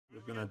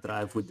gonna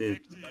drive with the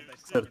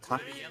third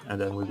truck,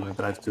 and then we're gonna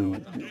drive to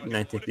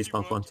 19th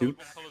dismount 1-2,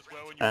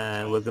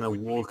 and we're gonna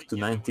walk to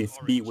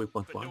 19th B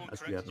waypoint 1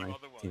 as we are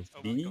 19th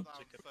B,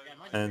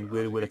 and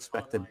we will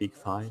expect a big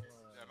fight,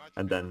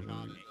 and then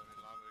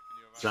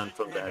plan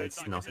from there.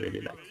 It's not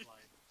really like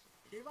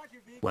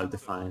well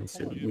defined,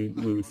 so we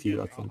will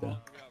figure out from there.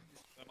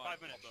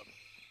 5 minutes up.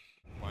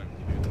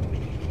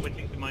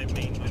 Switching to my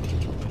main.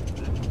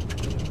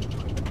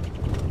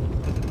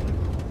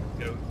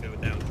 Go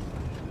down.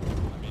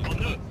 Oh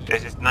no!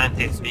 This is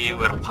 19th B,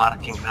 we're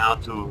parking now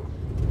to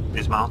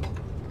dismount.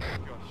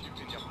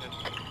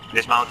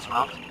 Dismount.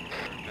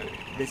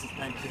 This is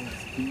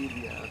 19th B,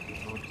 we are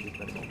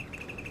dismounting.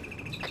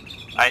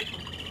 Right,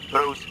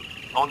 Bruce,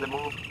 on the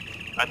move,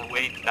 by the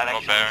way,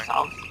 direction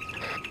south.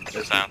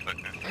 South,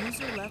 okay.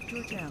 User left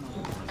your channel.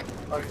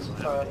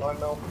 9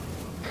 mil.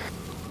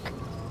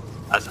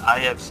 As I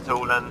have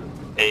stolen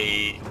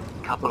a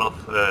couple of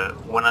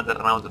 100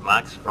 round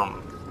mags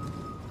from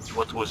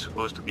what was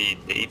supposed to be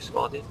Dave's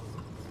body.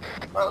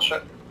 Oh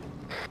shit.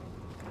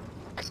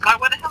 Sky,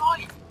 where the hell are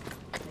you?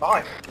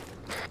 Fine.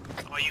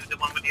 Are you the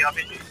one with the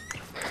RPG?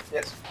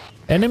 Yes.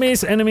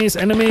 Enemies,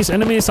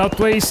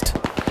 southwest,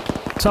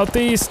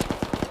 southeast.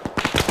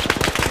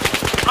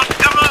 On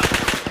cover!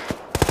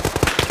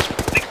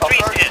 Big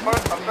trees here.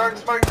 I'm throwing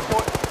smoke,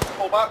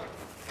 fall back.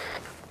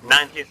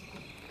 90th.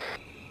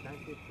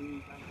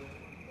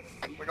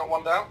 We got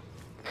one down.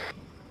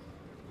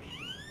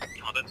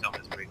 Oh, don't tell me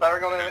it's free.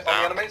 Bearing on the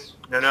enemies.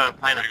 No,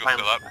 fine.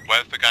 Still up.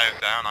 Where's the guy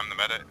who's down? I'm the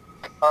medic.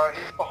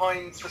 He's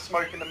behind the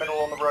smoke in the middle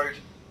on the road.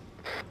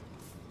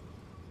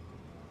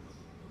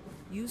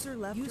 User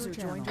left your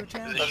joined your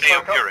channel. There's a Shay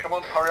up Fury. Come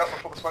on, hurry up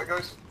before the smoke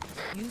goes.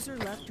 User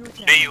left your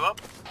channel. Shay, you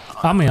up?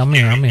 I'm here.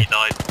 He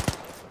died.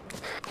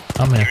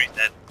 Fury's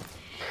dead.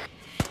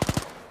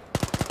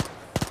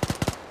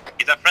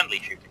 Is that friendly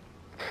shooting?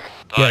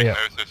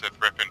 Diagnosis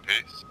of rip in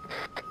peace.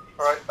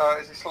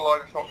 Alright, is he still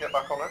alive? If not, get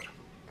back on it.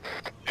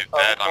 He's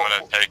dead, I'm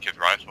gonna take his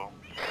rifle.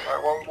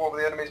 Alright, what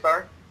were the enemies,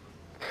 Barry?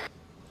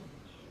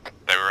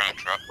 They were in a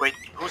truck. Wait,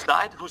 who's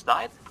died?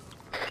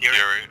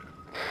 Fury.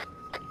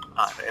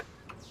 Ah, right.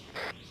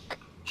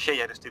 Shay,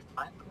 are you still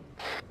fine?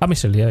 I'm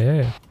still,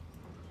 yeah.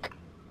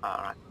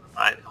 Alright.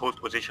 Alright, hold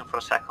position for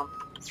a second.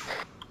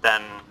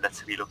 Then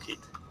let's relocate.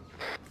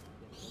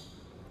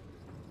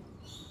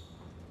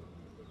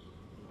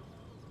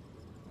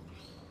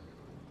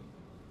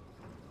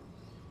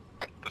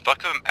 The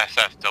fuck is an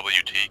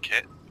SSWT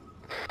kit?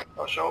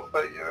 Not sure,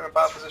 but you're in a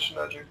bad position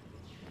there, Duke.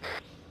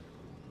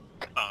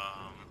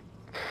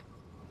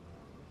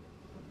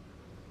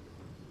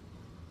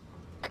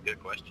 Good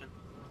question.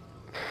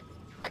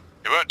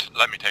 He won't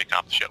let me take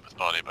off the ship with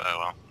body, but oh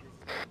well.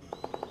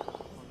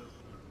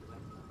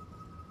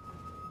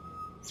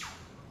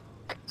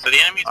 So the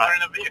enemies are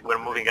in a vehicle.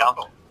 We're moving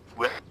out.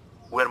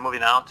 We're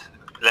moving out.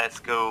 Let's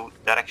go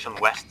direction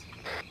west.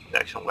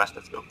 Let's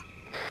go.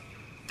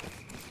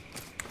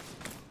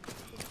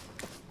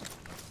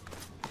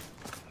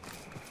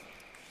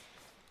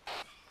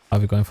 Are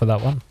we going for that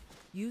one?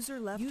 User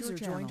left your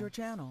joined your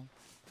channel.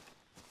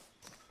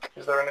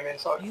 Is there an enemy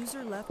inside?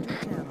 User left your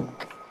channel.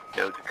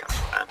 Go to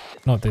camp.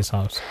 Not this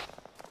house.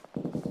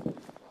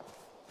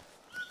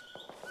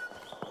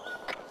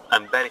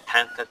 I'm very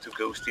tempted to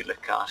go steal the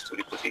cars to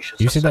reposition.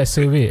 You see that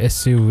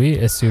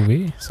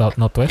SUV, south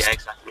northwest? Yeah,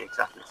 exactly.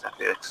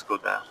 Let's go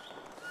there.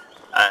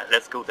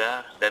 Let's go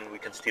there, then we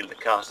can steal the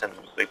cars and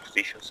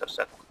reposition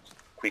ourselves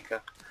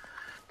quicker.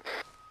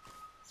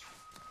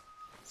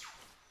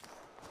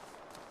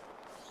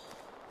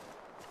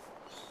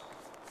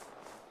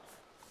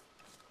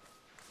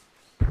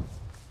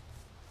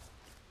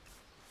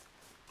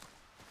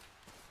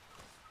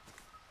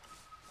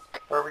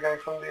 Where are we going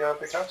from the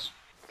big house?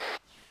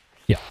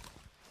 Yeah.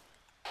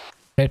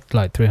 Hit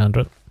like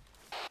 300.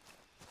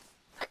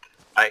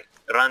 I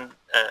run.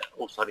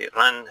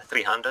 Run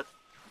 300.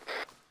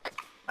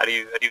 Are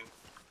you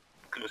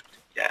close?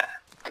 Yeah.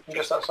 I'm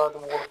just outside the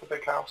wall of the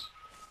big house.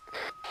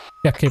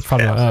 Yeah, keep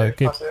following. I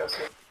Keep. see it.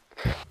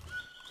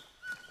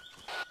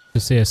 To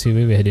see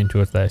SUV, we're heading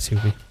towards the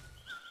SUV.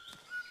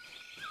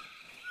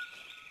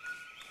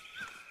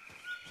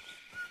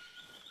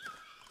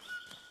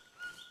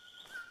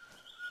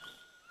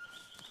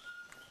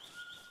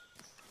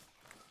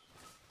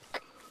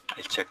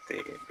 I'll check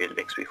the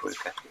buildings before you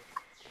catch me.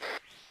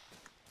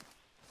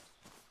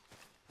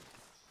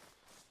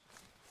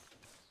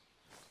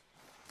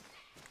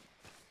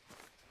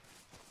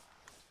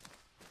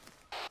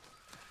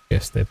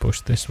 Yes, they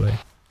push this way.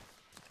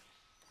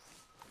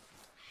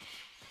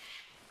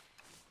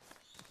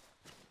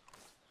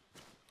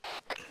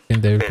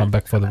 Think they will come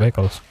back for the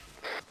vehicles.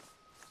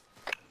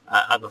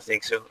 I don't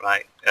think so.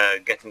 Right,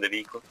 get in the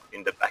vehicle,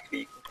 in the back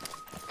vehicle.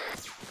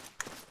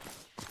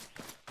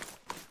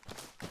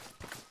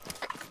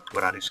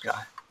 Where are you,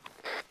 Sky?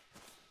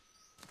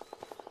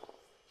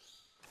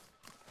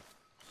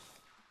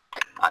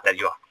 Ah, there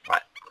you are.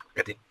 Right,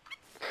 get in.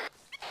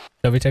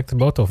 Shall we take the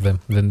both of them?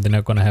 Then they're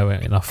not gonna have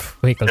enough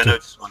vehicle. No,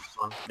 it's one.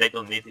 They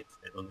don't need it.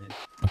 Okay.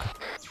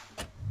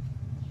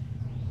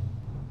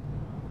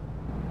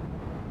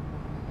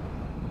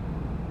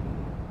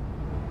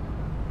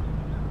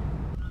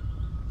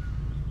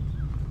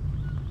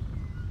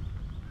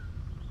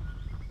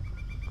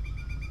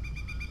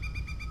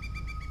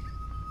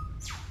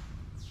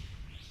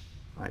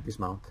 Right,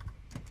 dismount.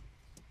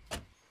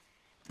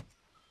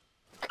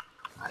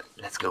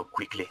 Let's go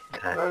quickly.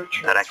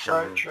 Direction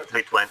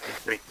 320,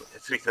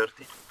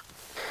 330.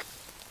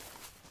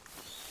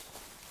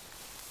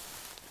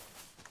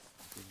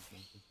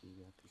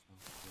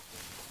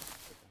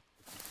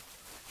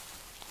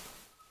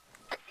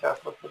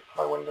 Careful with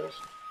high windows.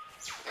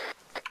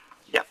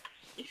 Yeah,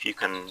 if you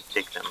can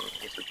take them,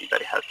 it would be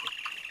very helpful.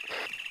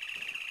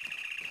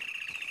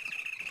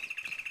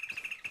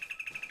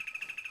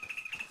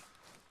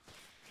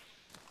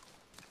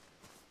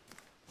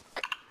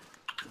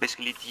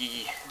 Basically,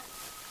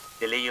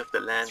 the lay of the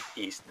land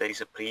is there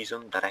is a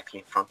prison directly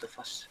in front of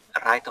us,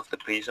 right of the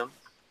prison,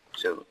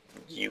 so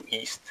due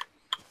east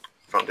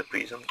from the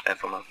prison,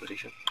 from our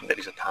position, there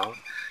is a town.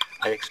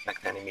 I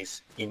expect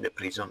enemies in the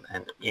prison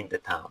and in the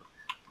town.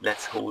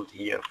 Let's hold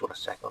here for a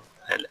second,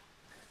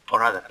 or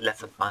rather,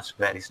 let's advance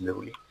very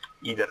slowly,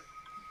 either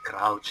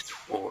crouched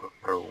or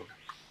prone,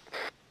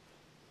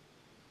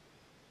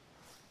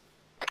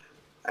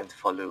 and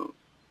follow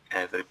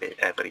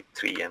every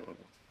tree and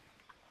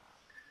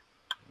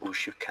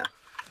bush you can.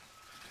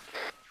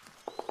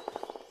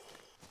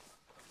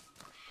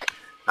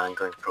 I'm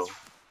going prone.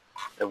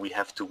 And we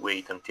have to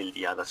wait until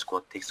the other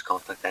squad takes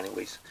contact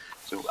anyways,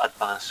 so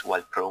advance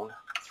while prone.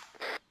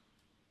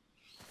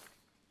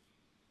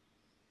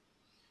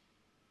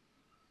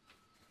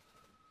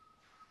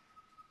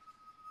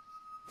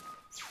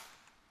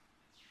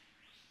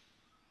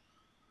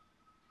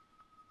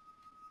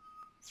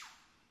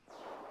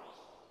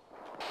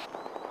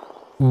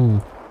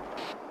 Ooh.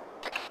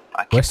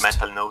 Keep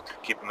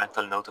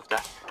mental note of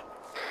that.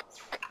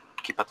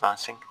 Keep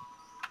advancing.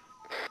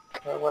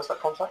 Where's that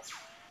contact?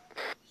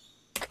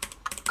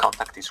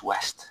 Contact is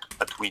west,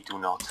 but we do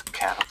not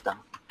care of them.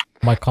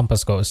 My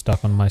compass got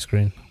stuck on my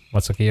screen.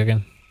 What's the key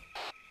again?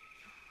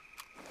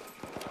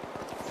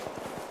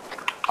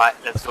 Alright,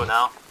 let's go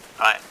now.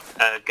 Alright,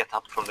 get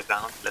up from the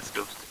ground. Let's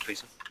go to the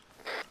prison.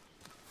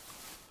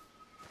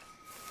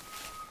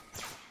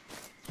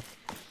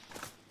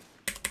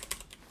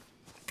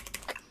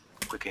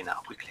 Quickly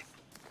now, quickly.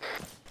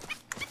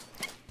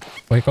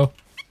 Wake up.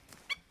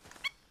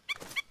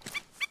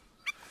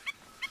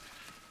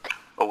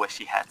 Oh, where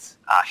she heads.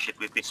 Ah shit,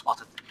 we've been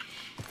spotted.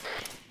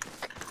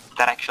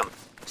 Direction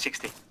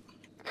 60.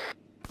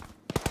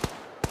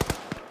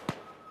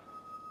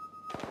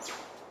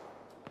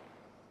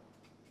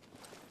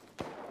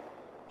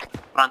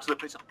 Run to the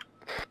prison.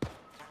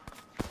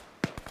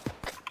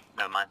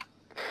 Never mind.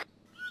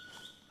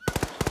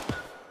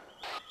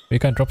 We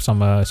can drop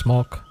some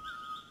smoke.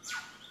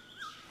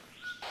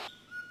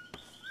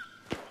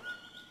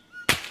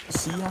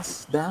 See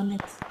us, damn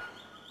it.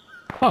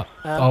 Oh.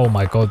 Oh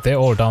my god, they're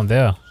all down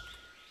there.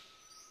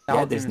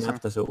 Yeah, they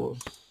snapped us all.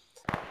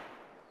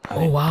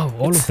 Oh wow,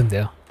 all of them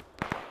there.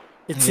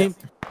 It seemed.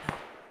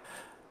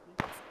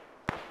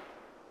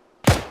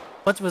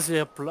 What was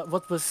your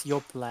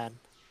plan?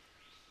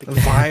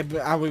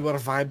 Vibe. We were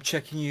vibe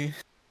checking you.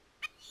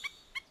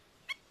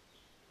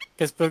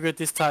 Because Burger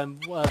this time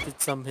did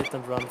some hit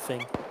and run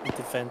thing in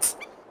defense.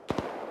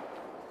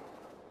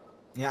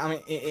 Yeah, I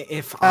mean,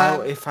 if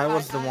I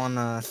was the one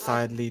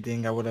side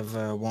leading, I would have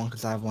won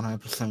because I have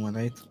 100% win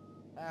rate.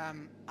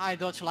 I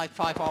dodged like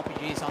 5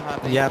 RPGs on her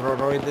thing. Yeah,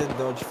 Roy did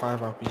dodge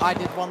 5 RPGs. I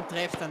did 1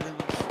 drift and then...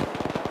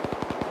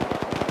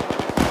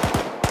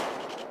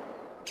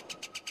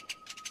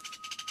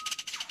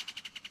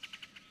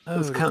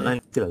 Is Count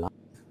 9 still alive?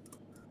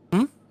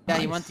 Hmm? Yeah,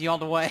 he went the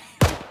other way.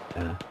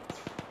 Yeah.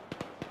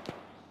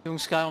 Doing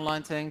Sky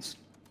Online things.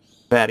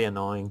 Very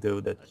annoying though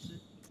that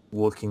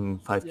walking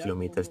 5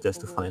 kilometers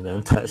just to find an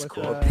entire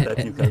squad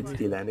that you can't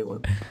kill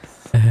anyone.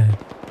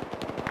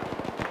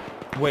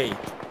 Wait,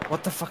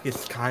 what the fuck is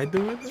Sky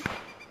doing?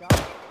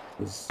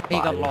 He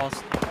got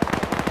lost.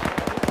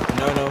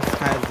 No,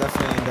 Sky is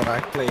definitely in the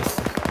right place.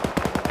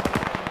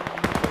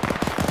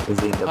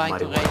 He's in the Trying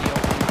to radio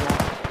people.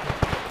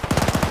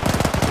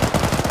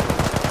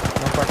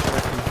 No pressure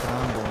if he's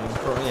down,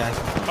 boy. Yeah.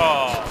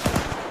 Oh.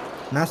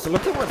 Now, so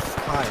look at what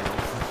Sky is.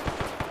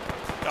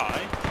 Guy?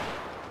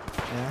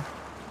 Yeah.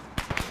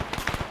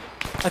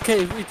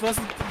 Okay, it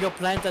wasn't your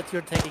plan that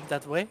you're taking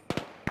that way.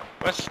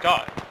 Where's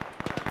Sky?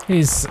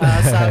 He's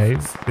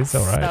South, he's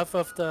alright. South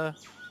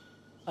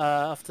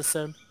of the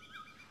sun.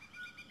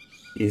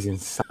 He's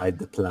inside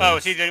the plan. Oh,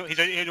 is he's the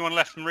only one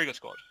left from Riga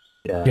squad?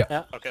 Yeah.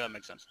 Yeah. Okay, that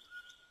makes sense.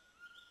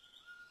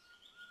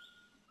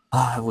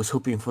 I was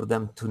hoping for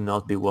them to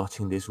not be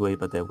watching this way,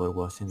 but they were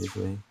watching this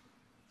way.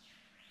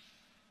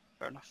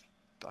 Fair enough.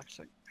 That's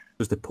it. It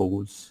was the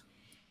Poles.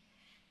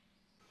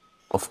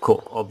 Of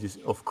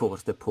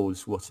course, the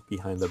Poles watch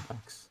behind their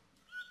backs.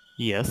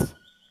 Yes.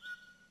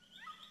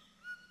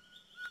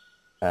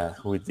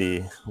 With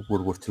the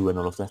World War II and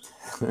all of that.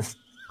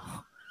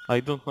 I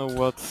don't know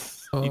what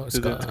it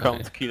didn't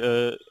count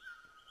kill.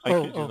 I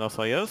killed you,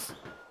 NASA, yes?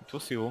 It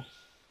was you.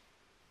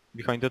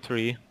 Behind the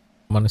tree.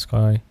 One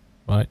Sky.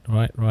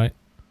 Right.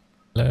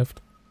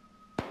 Left.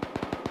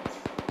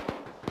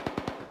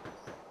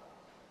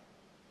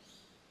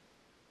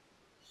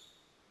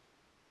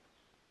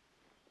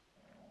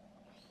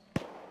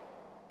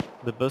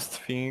 The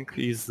best thing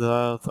is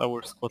that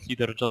our squad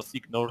leader just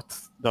ignored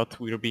that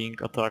we're being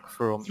attacked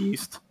from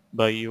east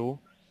by you,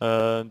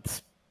 and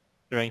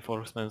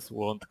reinforcements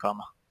won't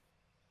come.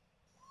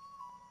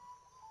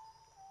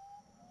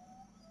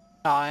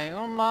 Die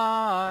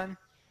online.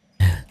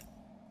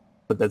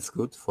 But that's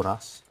good for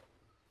us.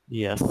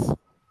 Yes,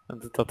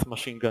 and that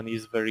machine gun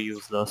is very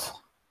useless.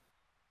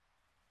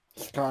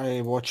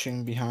 Sky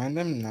watching behind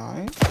them,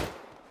 nice.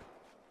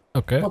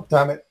 Okay. Oh,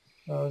 damn it.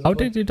 How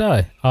did you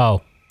die?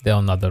 Oh, they're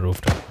on another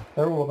rooftop.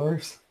 They're all on the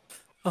roofs.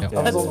 Oh, Yeah. I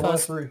was that's on the fast.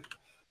 last roof.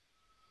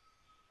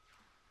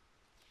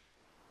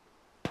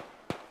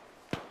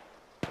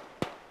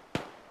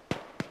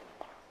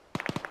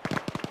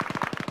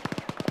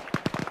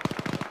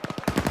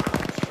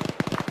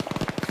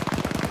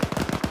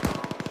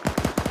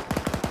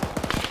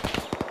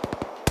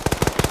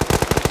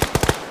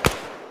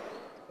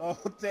 Oh,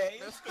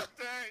 Dave!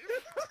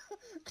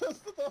 Close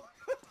the door!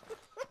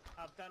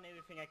 I've done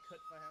everything I could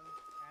for him,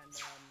 and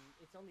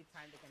it's only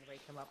time they can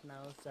wake him up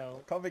now,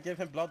 so... Can't we give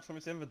him blood from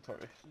his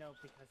inventory? No,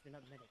 because we're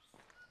not medics.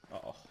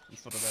 Oh,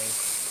 he's sort of a...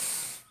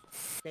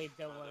 Dave,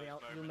 don't worry,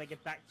 you'll make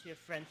it back to your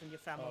friends and your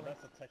family. Oh,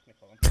 that's a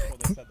technical. I'm sure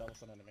they said that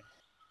was an enemy.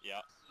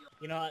 Yeah.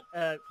 You know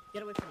what,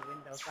 get away from the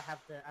windows, I have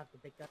the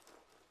big gun.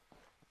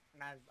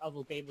 And I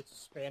will be able to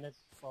spare it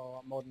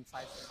for more than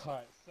 5 seconds.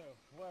 Alright, so,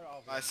 where are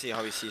we? I see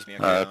how he sees me.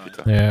 Okay,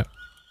 Peter. Yeah.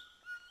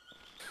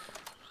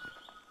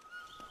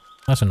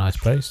 That's a nice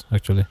place,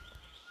 actually.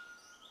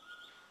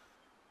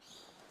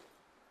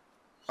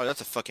 Oh, that's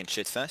a fucking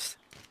shit fest.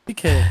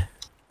 HK,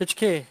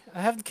 HK,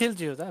 I haven't killed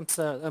you. I'm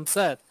sad. I'm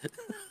sad.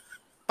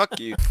 Fuck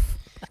you.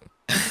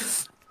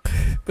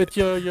 But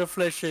your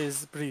flesh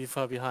is pretty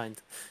far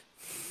behind.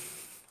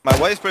 My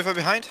wife is pretty far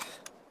behind.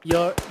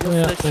 Your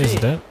Yeah, flesh is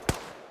that?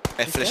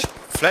 Flesh?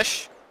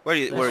 Flesh? Where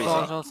is There's he?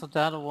 also the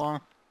other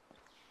one.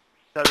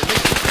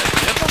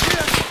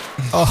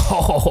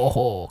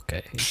 Oh,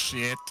 okay.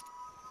 Shit.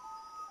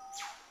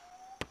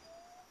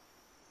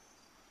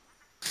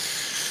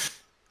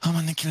 How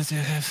many kills do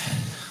you have?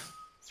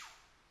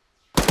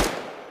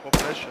 Pour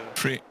flèche.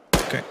 3.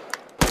 Ok.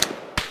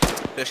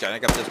 Flèche, j'ai rien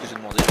capté de ce que j'ai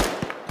demandé.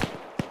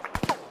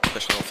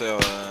 Flèche, je vais en faire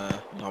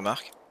une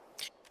remarque.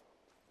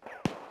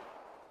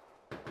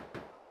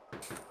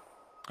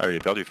 Ah oui, il est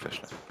perdu,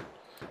 Flèche là.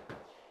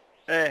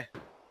 Eh!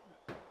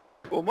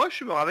 Oh, moi je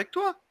suis mort avec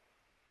toi!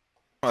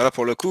 Voilà,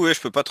 pour le coup, ouais, je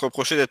peux pas te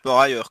reprocher d'être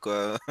mort ailleurs,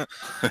 quoi.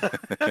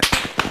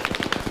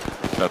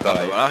 Bah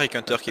pareil. Voilà, Rick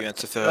Hunter qui vient de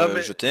se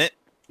faire jeter.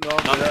 Non,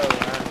 mais là,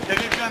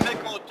 J'avais vu un mec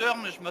en hauteur,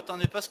 mais je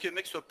m'attendais pas à ce que le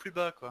mec soit plus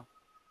bas, quoi.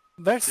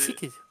 Where's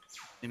Siki?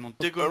 Ils m'ont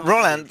dégommé.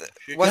 Roland,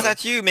 was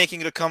that you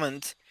making the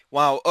comment?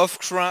 Wow,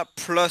 OFCRA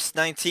plus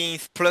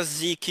 19th plus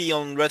Ziki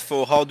on Red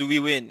 4, how do we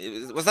win?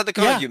 Was that the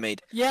comment you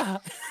made? Yeah.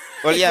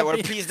 Well, yeah, well,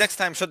 please next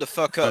time shut the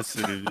fuck up.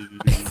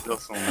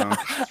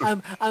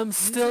 I'm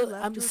still.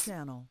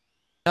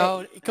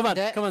 No, come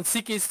on,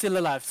 Siki is still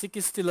alive. Siki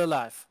is still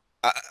alive.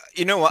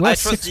 You know what?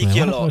 Where's I trust Six Man?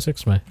 Ziki a What lot. was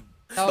Six Man?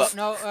 No,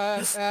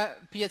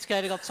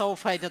 PHK got so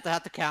afraid that they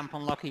had to camp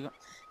unlucky.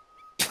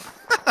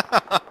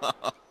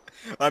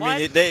 I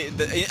mean, they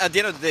at the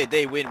end of the day,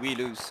 they win, we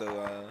lose, so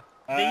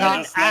I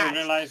just never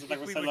realized that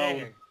I was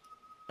alone.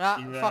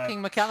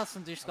 Fucking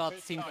McAllison just got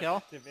team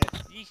kill.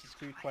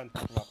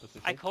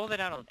 I called it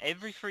out on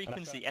every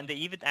frequency, and they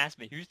even asked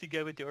me who's to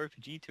go with the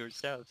RPG to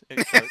ourselves.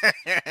 Did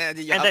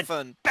you have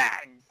fun?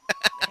 Bang!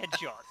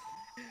 Headshot.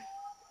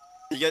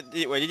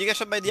 Wait, did you get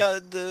shot by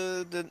the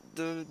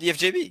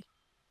FJB?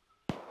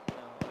 No,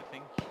 I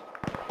think.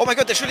 Oh my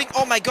god, they're shooting!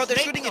 Oh my god, they're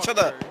shooting each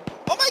other!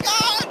 Oh my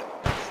god!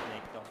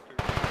 Snake Doctor.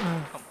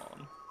 Come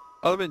on.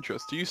 Out of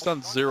interest, do you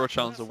stand 0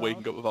 chance of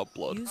waking up without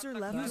blood? User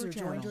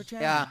joined your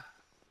channel. Yeah.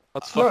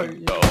 That's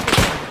fucking dope.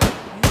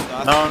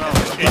 No, no.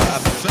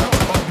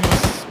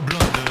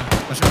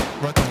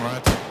 Right and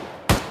right.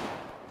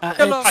 I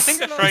think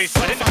the phrase.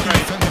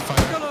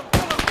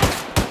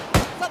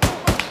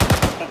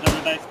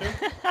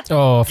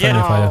 Oh,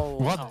 friendly fire.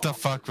 What the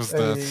fuck was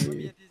that?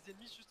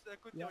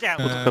 I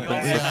died.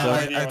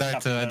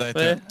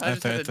 I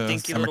just had a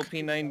dinky little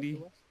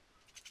P90.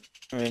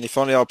 I mean, if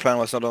only our plan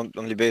was not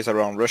only based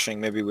around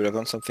rushing, maybe we would have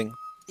done something.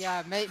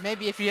 Yeah,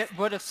 maybe if you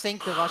would have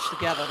synced the rush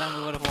together, then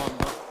we would have won.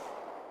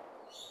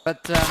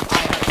 But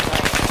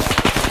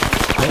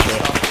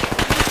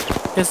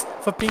Yes,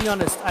 for being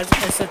honest, I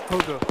said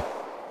Pogo,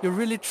 you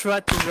really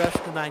tried to rush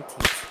the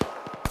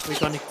 19th. We're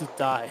going to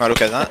die. Oh,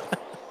 look at that.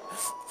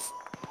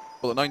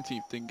 Well, the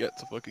 19th didn't get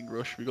to fucking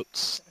rush. We got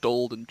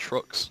stalled in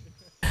trucks.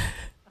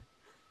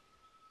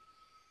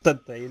 The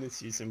Dane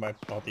is using my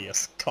body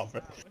as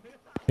cover.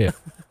 Yeah.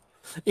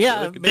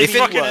 Yeah, If maybe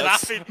it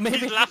works.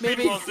 He's laughing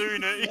while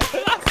doing it.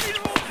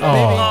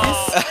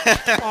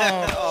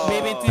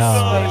 Maybe this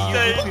is where you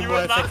would be You more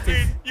were effective.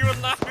 laughing. You were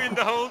laughing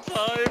the whole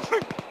time.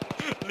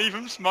 Leave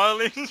him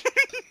smiling.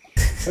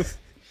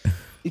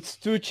 It's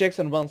 2 Czechs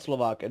and 1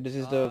 Slovak, and this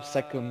is the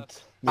second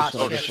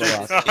mission of the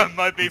Slovak. It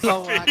might be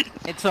Mafia.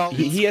 It's all.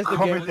 He has the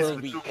game for a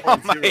week. Oh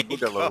my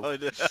god.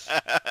 That's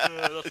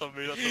on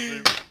me, that's on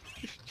me.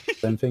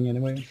 Same thing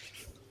anyway.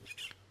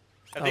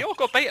 Have they all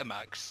got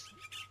Betamax?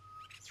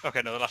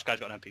 Okay, no, the last guy's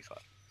got an MP5.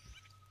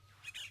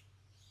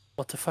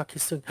 What the fuck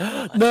is doing?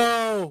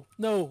 No!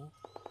 No!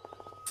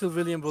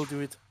 William will do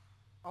it.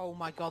 Oh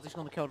my god, he's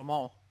gonna kill them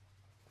all.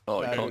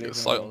 Oh, Yeah, you can't really get don't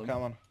sight know. on him.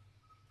 Come on.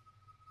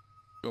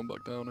 Going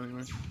back down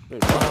anyway.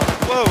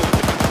 Whoa!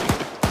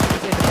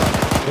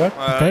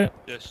 Okay.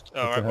 Just,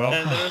 alright, well.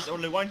 And there's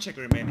only one check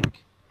remaining.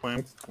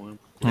 And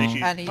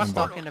he's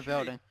stuck in the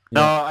building.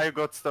 No, I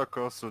got stuck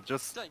also.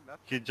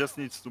 He just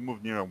needs to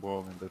move near a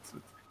wall and that's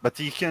it. But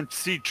he can't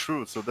see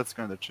through, so that's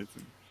kind of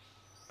cheating.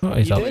 Oh,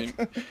 he's up.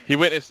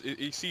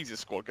 He sees his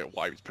squad get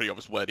wiped. It's pretty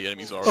obvious where the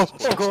enemies are.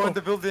 Go in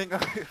the building.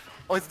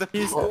 Oh, it's the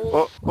piece.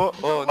 Oh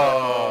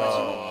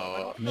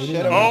no. Maybe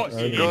Oh, not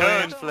he early.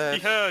 heard. He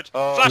heard.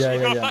 Flash, Yeah,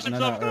 he's yeah, gonna yeah. flash No,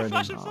 himself, no, gonna early.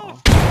 flash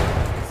himself.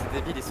 C'est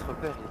débile, il se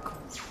repère, il est con.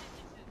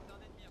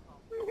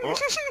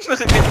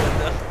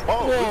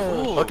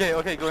 Oh.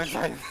 Okay, go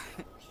inside.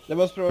 That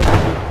was probably...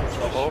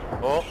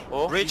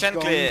 Reach and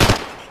gone. clear.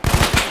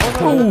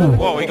 Ooh.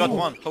 Whoa, we got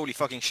one. Holy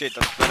fucking shit,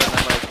 that's better than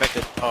I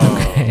expected.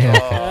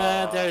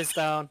 There is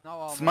down.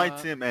 Smite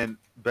him and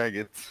bag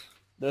it.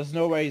 There's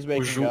no way he's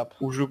waking up.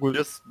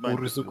 Just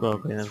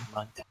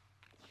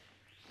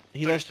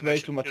He lost way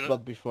too much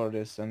blood before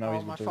this, and now Oh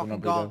he's my gonna fucking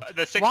be god. dead.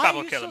 The sixth Why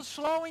battle are you kill so him.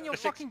 slow in your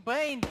fucking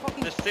brain?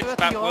 Fucking The sixth 30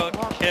 battle or will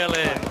what? kill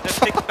him. The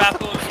sixth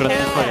battle will kill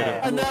him.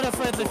 Another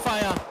friendly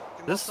fire.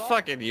 This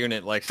fucking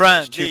unit likes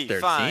Friendly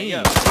 213.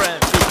 fire,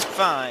 friendly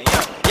fire.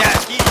 Yeah,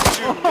 keep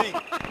shooting.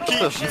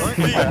 Keep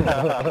shooting.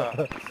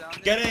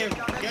 Get him!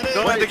 Get him!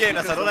 Don't end the game,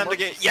 Nessa, don't end the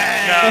game.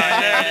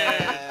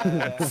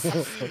 Yeah!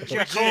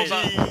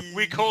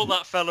 We call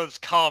that fella's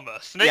karma.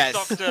 Snake Yes.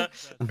 Doctor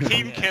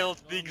team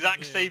killed the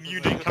exact same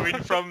unit coming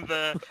from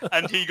there,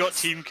 and he got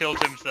team killed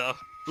himself.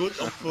 Good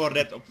up for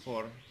that up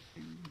for.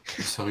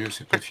 Sérieux,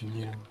 c'est pas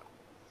fini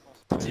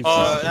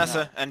là.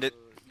 Nessa, end it.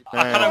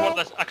 I kind of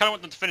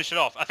want them to finish it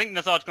off. I think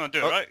Nazar's gonna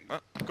do it, right?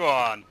 Go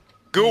on.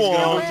 Go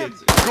on,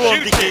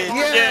 Shoot DK. it!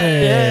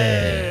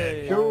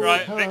 Yay!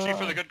 Right, victory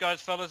for the good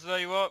guys, fellas. There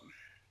you are.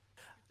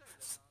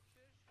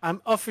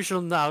 I'm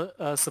official now,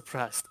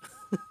 surprised.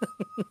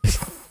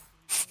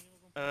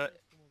 Hey,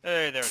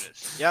 there it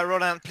is. Yeah,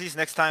 Roland, please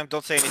next time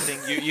don't say anything.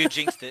 You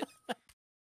jinxed it.